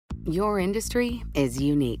Your industry is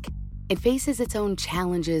unique. It faces its own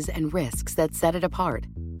challenges and risks that set it apart.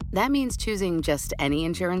 That means choosing just any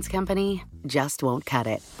insurance company just won't cut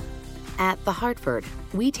it. At The Hartford,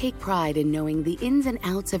 we take pride in knowing the ins and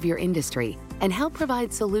outs of your industry and help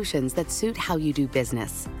provide solutions that suit how you do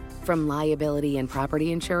business. From liability and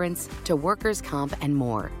property insurance to workers' comp and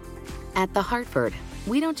more. At The Hartford,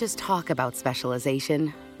 we don't just talk about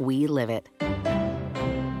specialization, we live it.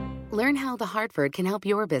 Learn how The Hartford can help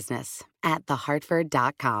your business at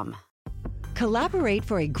thehartford.com. Collaborate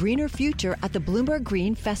for a greener future at the Bloomberg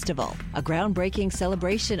Green Festival, a groundbreaking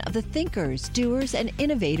celebration of the thinkers, doers, and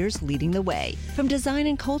innovators leading the way. From design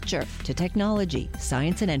and culture to technology,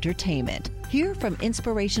 science, and entertainment. Hear from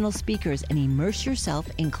inspirational speakers and immerse yourself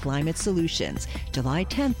in climate solutions. July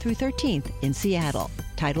 10th through 13th in Seattle.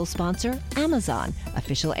 Title sponsor, Amazon.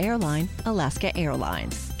 Official airline, Alaska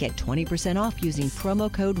Airlines. Get 20% off using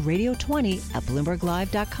promo code Radio20 at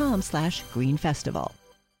BloombergLive.com/greenfestival.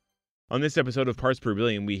 On this episode of Parts Per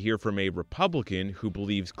Billion, we hear from a Republican who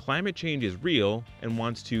believes climate change is real and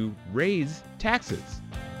wants to raise taxes.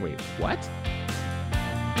 Wait, what?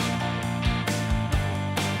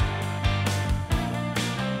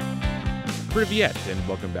 Privyet, and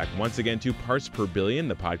welcome back once again to Parts Per Billion,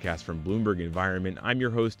 the podcast from Bloomberg Environment. I'm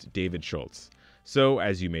your host, David Schultz. So,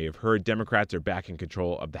 as you may have heard, Democrats are back in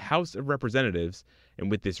control of the House of Representatives,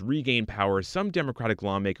 and with this regained power, some Democratic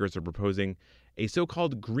lawmakers are proposing a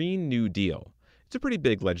so-called Green New Deal. It's a pretty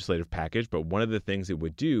big legislative package, but one of the things it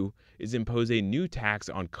would do is impose a new tax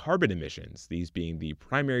on carbon emissions, these being the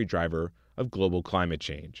primary driver of global climate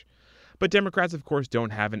change. But Democrats, of course,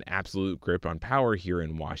 don't have an absolute grip on power here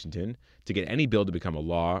in Washington. To get any bill to become a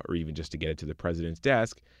law, or even just to get it to the president's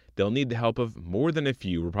desk, they'll need the help of more than a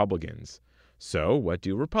few Republicans. So, what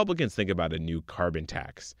do Republicans think about a new carbon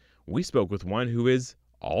tax? We spoke with one who is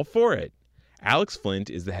all for it. Alex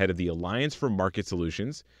Flint is the head of the Alliance for Market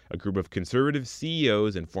Solutions, a group of conservative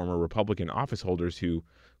CEOs and former Republican office holders who,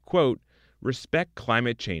 quote, respect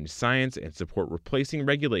climate change science and support replacing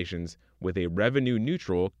regulations with a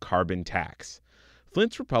revenue-neutral carbon tax.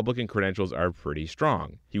 Flint's Republican credentials are pretty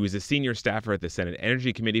strong. He was a senior staffer at the Senate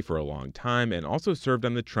Energy Committee for a long time and also served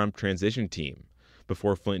on the Trump transition team.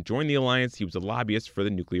 Before Flint joined the alliance, he was a lobbyist for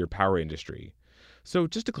the nuclear power industry. So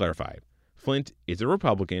just to clarify, Flint is a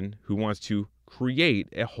Republican who wants to create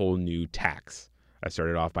a whole new tax. I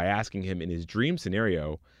started off by asking him in his dream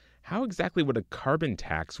scenario, how exactly would a carbon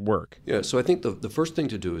tax work? Yeah, so I think the first thing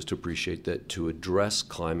to do is to appreciate that to address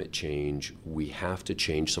climate change, we have to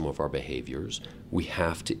change some of our behaviors. We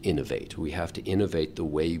have to innovate. We have to innovate the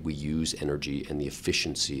way we use energy and the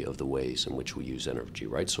efficiency of the ways in which we use energy,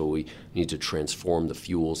 right? So we need to transform the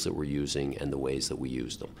fuels that we're using and the ways that we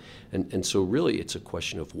use them. And so really it's a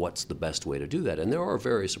question of what's the best way to do that. And there are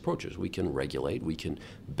various approaches. We can regulate. We can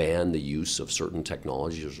ban the use of certain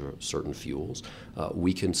technologies or certain fuels.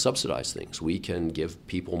 We can subsidize things. We can give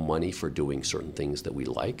people money for doing certain things that we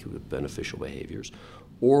like, beneficial behaviors,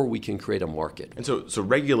 or we can create a market. And so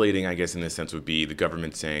regulating, I guess, in this sense would be the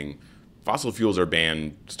government saying fossil fuels are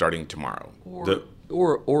banned starting tomorrow.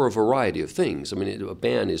 Or a variety of things. I mean, a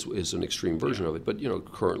ban is an extreme version of it. But,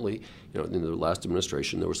 currently, in the last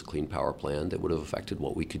administration, there was a Clean Power Plan that would have affected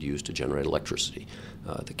what we could use to generate electricity.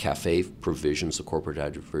 The CAFE provisions, the Corporate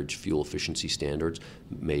Average Fuel Efficiency Standards,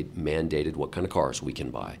 mandated what kind of cars we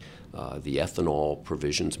can buy. The ethanol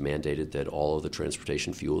provisions mandated that all of the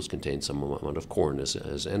transportation fuels contain some amount of corn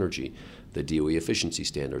as energy. The DOE efficiency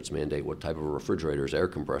standards mandate what type of refrigerators, air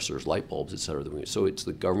compressors, light bulbs, et cetera. So it's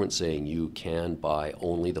the government saying you can buy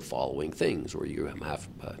only the following things, or you have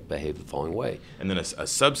to behave the following way. And then a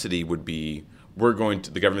subsidy would be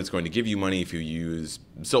the government's going to give you money if you use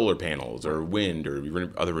solar panels or wind or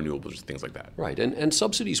other renewables, things like that. Right, and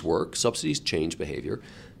subsidies work. Subsidies change behavior.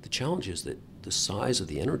 The challenge is that the size of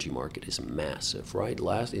the energy market is massive, right?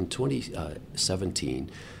 In 2017,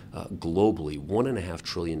 globally, $1.5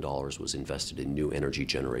 trillion was invested in new energy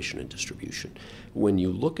generation and distribution. When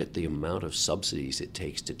you look at the amount of subsidies it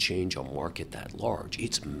takes to change a market that large,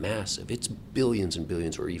 it's massive. It's billions and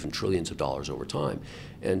billions or even trillions of dollars over time.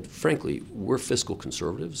 And frankly, we're fiscal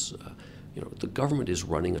conservatives. The government is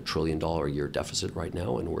running $1 trillion a year deficit right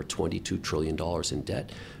now, and we're $22 trillion in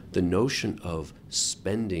debt. The notion of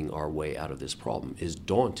spending our way out of this problem is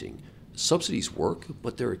daunting. Subsidies work,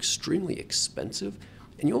 but they're extremely expensive.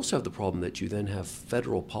 And you also have the problem that you then have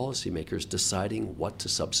federal policymakers deciding what to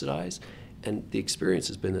subsidize. And the experience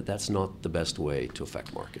has been that that's not the best way to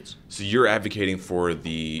affect markets. So you're advocating for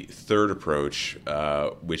the third approach,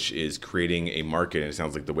 which is creating a market. And it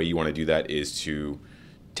sounds like the way you want to do that is to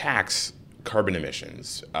tax carbon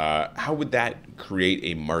emissions. How would that create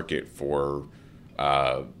a market for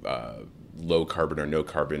low carbon or no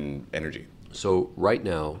carbon energy? So right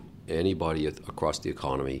now, anybody across the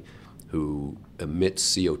economy who emits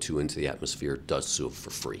CO2 into the atmosphere does so for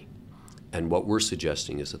free. And what we're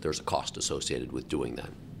suggesting is that there's a cost associated with doing that.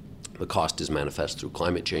 The cost is manifest through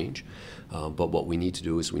climate change, but what we need to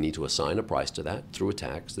do is we need to assign a price to that through a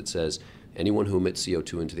tax that says anyone who emits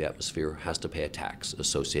CO2 into the atmosphere has to pay a tax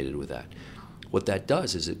associated with that. What that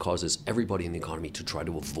does is it causes everybody in the economy to try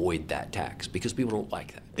to avoid that tax because people don't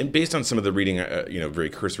like that. And based on some of the reading, very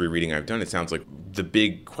cursory reading I've done, it sounds like the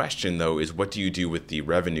big question, though, is what do you do with the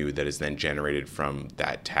revenue that is then generated from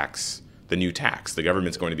that tax, the new tax? The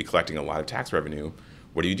government's going to be collecting a lot of tax revenue.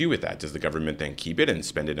 What do you do with that? Does the government then keep it and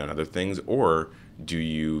spend it on other things, or do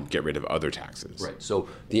you get rid of other taxes? Right. So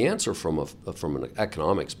the answer from an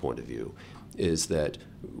economics point of view is that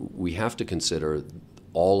we have to consider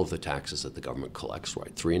all of the taxes that the government collects,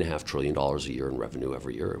 right? $3.5 trillion a year in revenue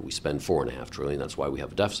every year. We spend $4.5 trillion. That's why we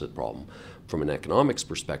have a deficit problem. From an economics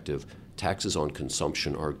perspective, taxes on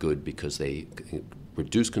consumption are good because they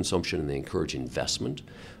reduce consumption and they encourage investment.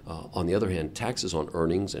 On the other hand, taxes on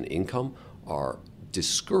earnings and income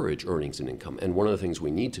discourage earnings and income. And one of the things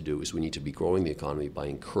we need to do is we need to be growing the economy by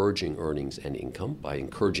encouraging earnings and income, by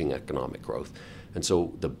encouraging economic growth. And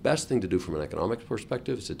so the best thing to do from an economic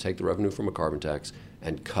perspective is to take the revenue from a carbon tax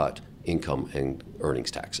and cut income and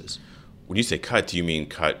earnings taxes. When you say cut, do you mean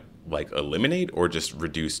cut like eliminate or just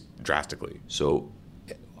reduce drastically? So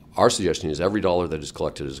our suggestion is every dollar that is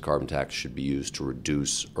collected as a carbon tax should be used to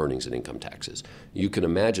reduce earnings and income taxes. You can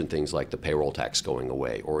imagine things like the payroll tax going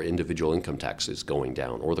away or individual income taxes going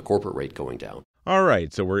down or the corporate rate going down. All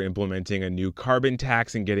right, so we're implementing a new carbon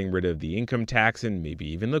tax and getting rid of the income tax and maybe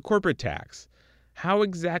even the corporate tax. How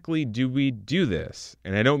exactly do we do this?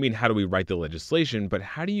 And I don't mean how do we write the legislation, but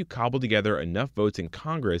how do you cobble together enough votes in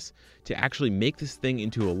Congress to actually make this thing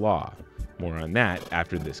into a law? More on that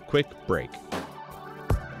after this quick break.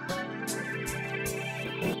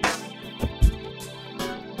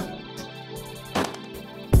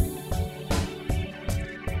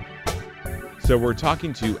 So we're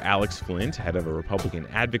talking to Alex Flint, head of a Republican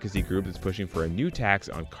advocacy group that's pushing for a new tax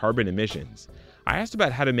on carbon emissions. I asked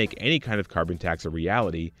about how to make any kind of carbon tax a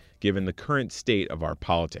reality, given the current state of our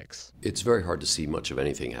politics. It's very hard to see much of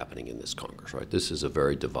anything happening in this Congress, right? This is a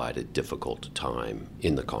very divided, difficult time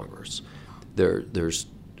in the Congress.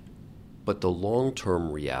 But the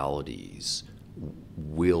long-term realities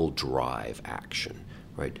will drive action,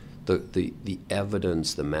 right? The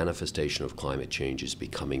evidence, the manifestation of climate change is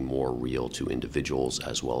becoming more real to individuals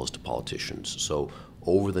as well as to politicians. So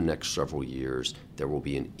over the next several years, there will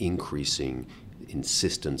be an increasing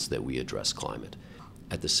insistence that we address climate.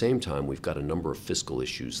 At the same time, we've got a number of fiscal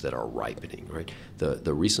issues that are ripening, right?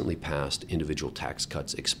 The recently passed individual tax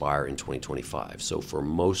cuts expire in 2025. So for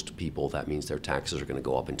most people, that means their taxes are going to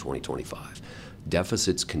go up in 2025.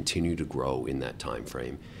 Deficits continue to grow in that time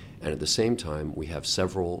frame. And at the same time, we have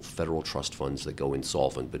several federal trust funds that go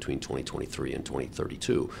insolvent between 2023 and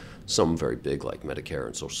 2032. Some very big, like Medicare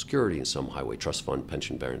and Social Security, and some highway trust fund,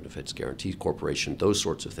 pension benefits guarantee corporation, those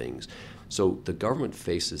sorts of things. So the government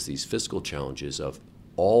faces these fiscal challenges of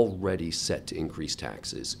already set to increase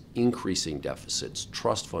taxes, increasing deficits,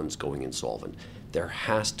 trust funds going insolvent. There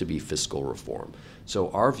has to be fiscal reform.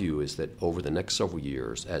 So our view is that over the next several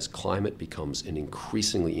years, as climate becomes an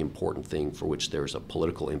increasingly important thing for which there is a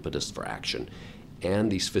political impetus for action,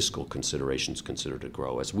 and these fiscal considerations considered to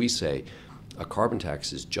grow, as we say, a carbon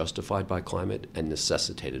tax is justified by climate and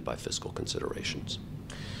necessitated by fiscal considerations.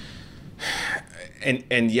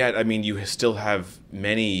 And yet, I mean, you still have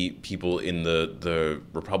many people in the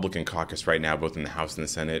Republican caucus right now, both in the House and the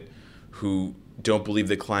Senate, who don't believe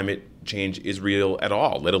that climate change is real at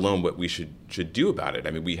all, let alone what we should do about it.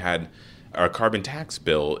 I mean, we had a carbon tax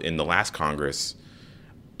bill in the last Congress.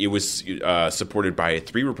 It was supported by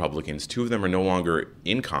 3 Republicans. 2 of them are no longer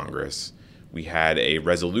in Congress. We had a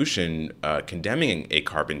resolution condemning a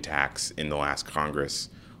carbon tax in the last Congress.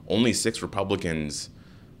 Only 6 Republicans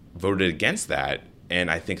voted against that,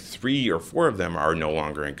 and I think 3 or 4 of them are no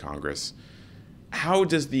longer in Congress. How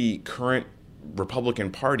does the current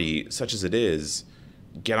Republican Party, such as it is,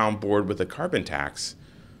 get on board with a carbon tax,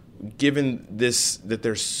 given that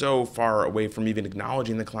they're so far away from even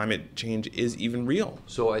acknowledging that climate change is even real?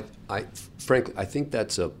 So frankly, I think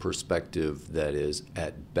that's a perspective that is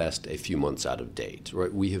at best a few months out of date,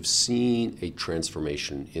 right? We have seen a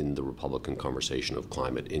transformation in the Republican conversation of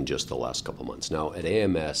climate in just the last couple months. Now, at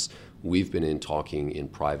AMS, we've been talking in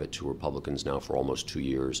private to Republicans now for almost 2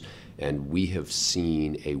 years, and we have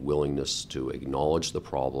seen a willingness to acknowledge the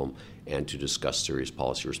problem and to discuss serious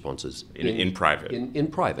policy responses in private. In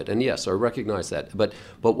private, and yes, I recognize that. But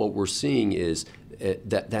what we're seeing is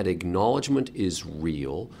that acknowledgement is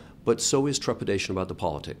real, but so is trepidation about the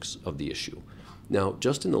politics of the issue. Now,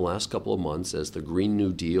 just in the last couple of months, as the Green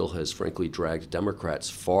New Deal has frankly dragged Democrats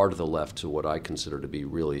far to the left to what I consider to be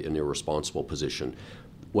really an irresponsible position,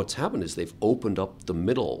 what's happened is they've opened up the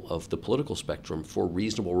middle of the political spectrum for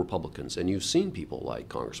reasonable Republicans. And you've seen people like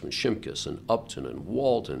Congressman Shimkus and Upton and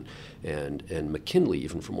Walton and McKinley,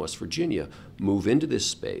 even from West Virginia, move into this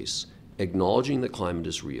space, acknowledging that climate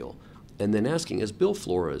is real, and then asking, as Bill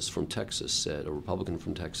Flores from Texas said, a Republican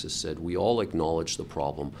from Texas said, we all acknowledge the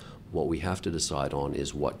problem. What we have to decide on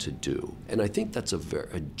is what to do. And I think that's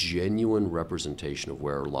a genuine representation of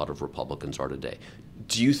where a lot of Republicans are today.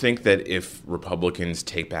 Do you think that if Republicans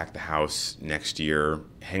take back the House next year,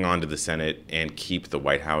 hang on to the Senate, and keep the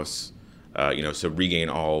White House, so regain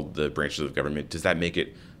all the branches of government, does that make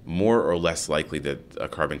it more or less likely that a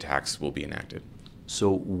carbon tax will be enacted?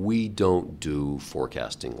 So we don't do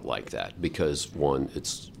forecasting like that because, one,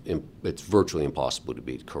 it's virtually impossible to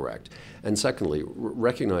be correct. And secondly,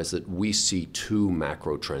 recognize that we see two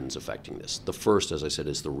macro trends affecting this. The first, as I said,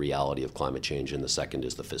 is the reality of climate change, and the second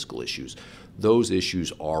is the fiscal issues. Those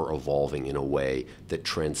issues are evolving in a way that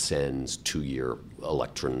transcends two-year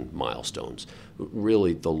election milestones.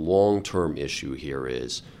 Really, the long-term issue here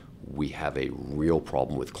is we have a real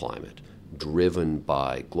problem with climate, driven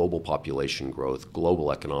by global population growth,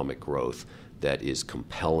 global economic growth that is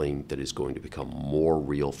compelling, that is going to become more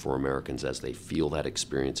real for Americans as they feel that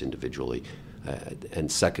experience individually. And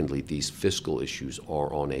secondly, these fiscal issues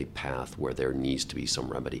are on a path where there needs to be some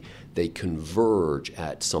remedy. They converge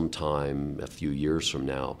at some time, a few years from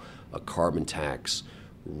now. A carbon tax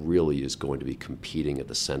really is going to be competing at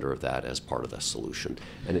the center of that as part of the solution.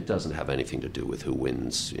 And it doesn't have anything to do with who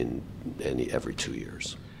wins in every 2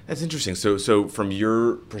 years. That's interesting. So from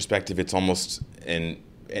your perspective, it's almost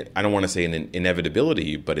I don't want to say an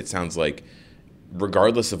inevitability, but it sounds like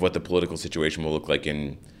regardless of what the political situation will look like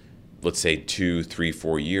in, let's say, 2, 3,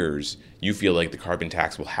 4 years, you feel like the carbon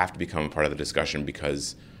tax will have to become a part of the discussion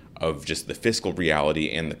because of just the fiscal reality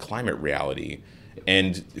and the climate reality.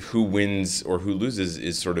 And who wins or who loses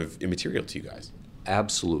is sort of immaterial to you guys.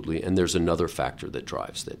 Absolutely. And there's another factor that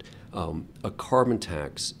drives that. A carbon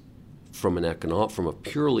tax from a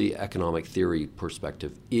purely economic theory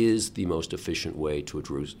perspective is the most efficient way to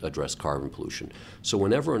address carbon pollution. So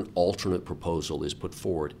whenever an alternate proposal is put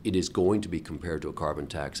forward, it is going to be compared to a carbon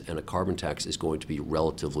tax, and a carbon tax is going to be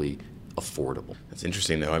relatively affordable. That's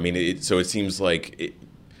interesting, though. I mean, it seems like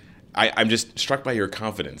I'm just struck by your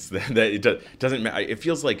confidence that it doesn't matter. It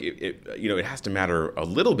feels like it has to matter a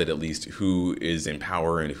little bit, at least, who is in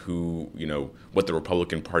power and who, what the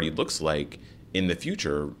Republican Party looks like in the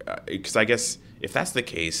future. Because I guess if that's the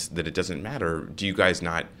case, that it doesn't matter, do you guys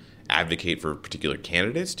not advocate for particular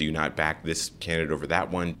candidates? Do you not back this candidate over that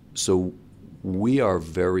one? So we are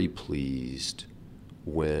very pleased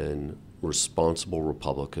when responsible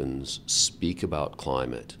Republicans speak about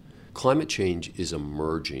climate. Climate change is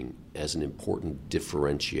emerging as an important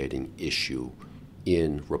differentiating issue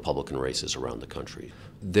in Republican races around the country.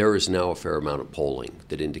 There is now a fair amount of polling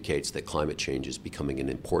that indicates that climate change is becoming an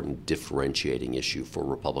important differentiating issue for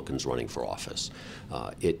Republicans running for office.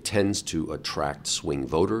 It tends to attract swing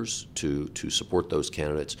voters to support those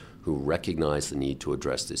candidates who recognize the need to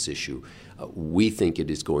address this issue. We think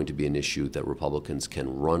it is going to be an issue that Republicans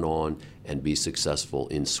can run on and be successful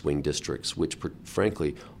in swing districts, which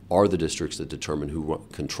frankly are the districts that determine who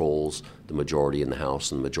controls the majority in the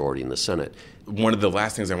House and the majority in the Senate. One of the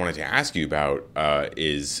last things I wanted to ask you about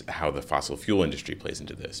is how the fossil fuel industry plays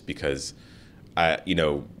into this, because,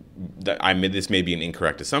 this may be an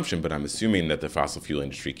incorrect assumption, but I'm assuming that the fossil fuel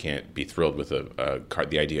industry can't be thrilled with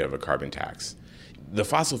the idea of a carbon tax. The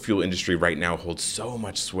fossil fuel industry right now holds so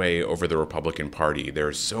much sway over the Republican Party. There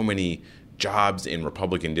are so many jobs in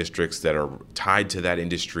Republican districts that are tied to that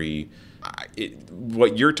industry.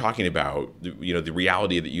 What you're talking about, the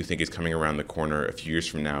reality that you think is coming around the corner a few years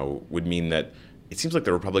from now would mean that it seems like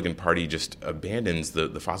the Republican Party just abandons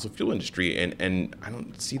the fossil fuel industry, and I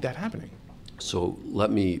don't see that happening. So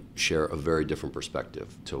let me share a very different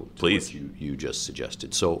perspective to what you just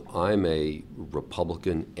suggested. So I'm a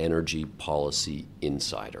Republican energy policy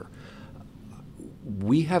insider.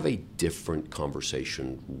 We have a different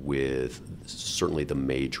conversation with certainly the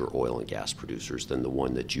major oil and gas producers than the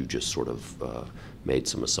one that you just sort of made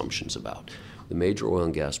some assumptions about. The major oil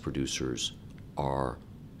and gas producers are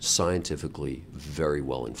scientifically very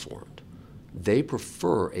well informed. They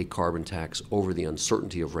prefer a carbon tax over the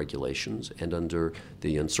uncertainty of regulations and under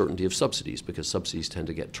the uncertainty of subsidies, because subsidies tend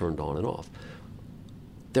to get turned on and off.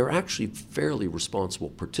 They're actually fairly responsible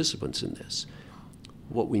participants in this.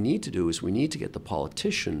 what we need to do is we need to get the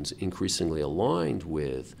politicians increasingly aligned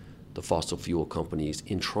with the fossil fuel companies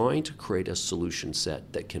in trying to create a solution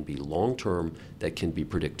set that can be long-term, that can be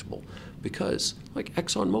predictable. Because, like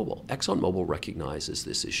ExxonMobil recognizes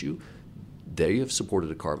this issue. They have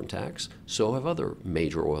supported a carbon tax, so have other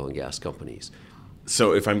major oil and gas companies.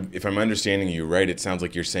 So if I'm understanding you right, it sounds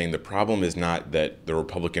like you're saying the problem is not that the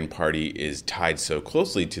Republican Party is tied so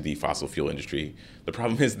closely to the fossil fuel industry. The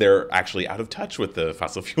problem is they're actually out of touch with the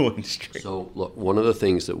fossil fuel industry. So look, one of the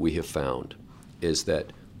things that we have found is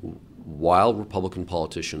that while Republican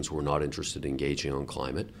politicians were not interested in engaging on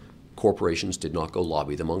climate, corporations did not go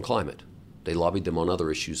lobby them on climate. They lobbied them on other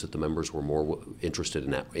issues that the members were more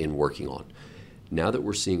interested in working on. Now that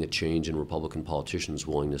we're seeing a change in Republican politicians'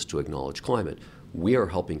 willingness to acknowledge climate, we are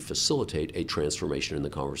helping facilitate a transformation in the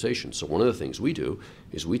conversation. So one of the things we do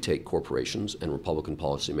is we take corporations and Republican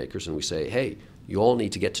policymakers and we say, hey, you all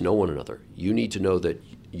need to get to know one another. You need to know that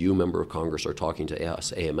you, member of Congress, are talking to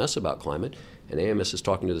us, AMS, about climate, and AMS is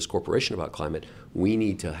talking to this corporation about climate. We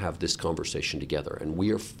need to have this conversation together, and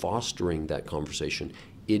we are fostering that conversation.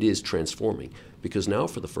 It is transforming because now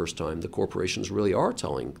for the first time the corporations really are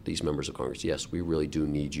telling these members of Congress, yes, we really do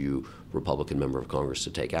need you, Republican member of Congress,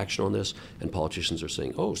 to take action on this. And politicians are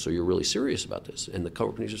saying, oh, so you're really serious about this? And the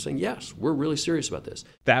companies are saying, yes, we're really serious about this.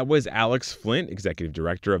 That was Alex Flint, Executive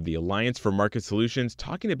Director of the Alliance for Market Solutions,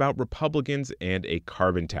 talking about Republicans and a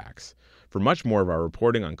carbon tax. For much more of our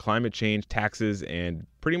reporting on climate change, taxes, and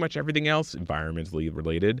pretty much everything else environmentally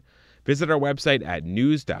related, visit our website at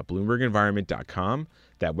news.bloombergenvironment.com.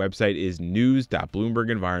 That website is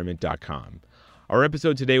news.bloombergenvironment.com. Our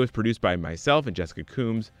episode today was produced by myself and Jessica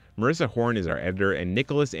Coombs. Marissa Horn is our editor, and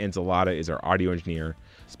Nicholas Anzalata is our audio engineer.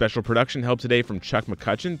 Special production help today from Chuck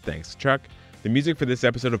McCutcheon. Thanks, Chuck. The music for this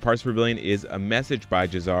episode of Parts Per Billion is A Message by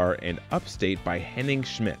Jazar and Upstate by Henning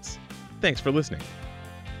Schmitz. Thanks for listening.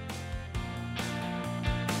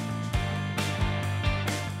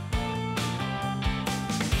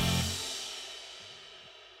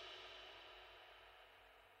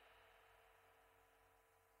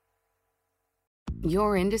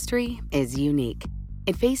 Your industry is unique.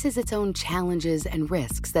 It faces its own challenges and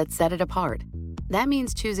risks that set it apart. That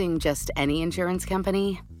means choosing just any insurance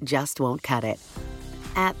company just won't cut it.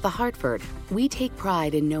 At The Hartford, we take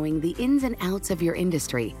pride in knowing the ins and outs of your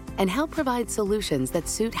industry and help provide solutions that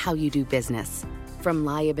suit how you do business. From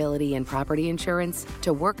liability and property insurance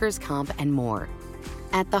to workers' comp and more.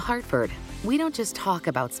 At The Hartford, we don't just talk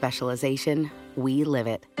about specialization, we live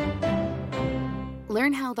it.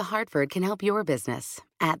 Learn how The Hartford can help your business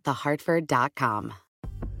at thehartford.com.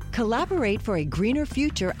 Collaborate for a greener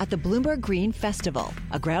future at the Bloomberg Green Festival,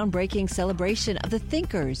 a groundbreaking celebration of the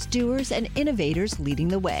thinkers, doers, and innovators leading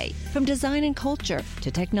the way. From design and culture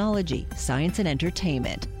to technology, science, and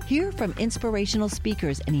entertainment. Hear from inspirational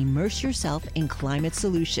speakers and immerse yourself in climate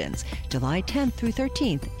solutions. July 10th through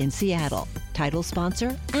 13th in Seattle. Title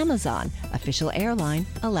sponsor, Amazon. Official airline,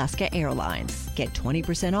 Alaska Airlines. Get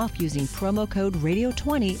 20% off using promo code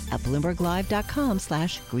radio20 at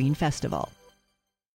bloomberglive.com/greenfestival.